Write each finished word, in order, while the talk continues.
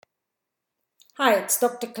Hi, it's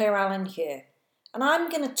Dr. Clare Allen here, and I'm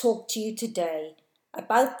going to talk to you today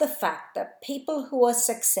about the fact that people who are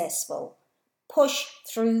successful push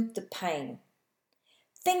through the pain.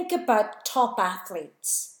 Think about top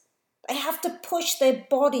athletes. They have to push their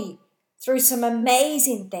body through some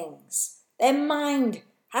amazing things. Their mind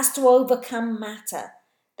has to overcome matter.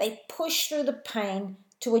 They push through the pain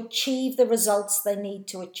to achieve the results they need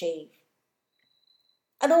to achieve.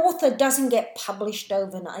 An author doesn't get published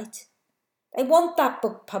overnight. They want that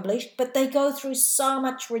book published, but they go through so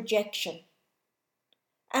much rejection.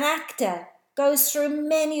 An actor goes through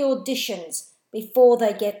many auditions before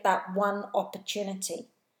they get that one opportunity.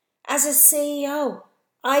 As a CEO,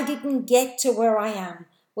 I didn't get to where I am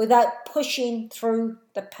without pushing through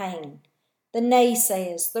the pain, the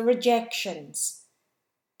naysayers, the rejections,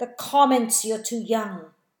 the comments you're too young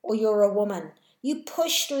or you're a woman. You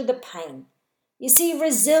push through the pain. You see,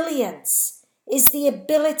 resilience is the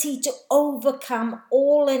ability to overcome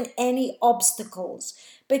all and any obstacles.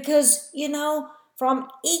 Because, from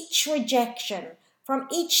each rejection, from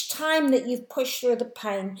each time that you've pushed through the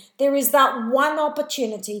pain, there is that one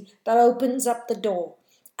opportunity that opens up the door.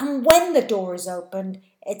 And when the door is opened,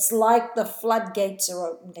 it's like the floodgates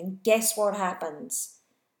are opened. And guess what happens?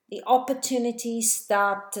 The opportunities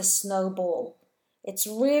start to snowball. It's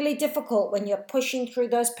really difficult when you're pushing through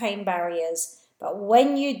those pain barriers, but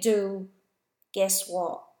when you do, guess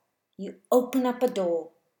what? You open up a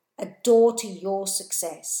door to your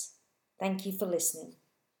success. Thank you for listening.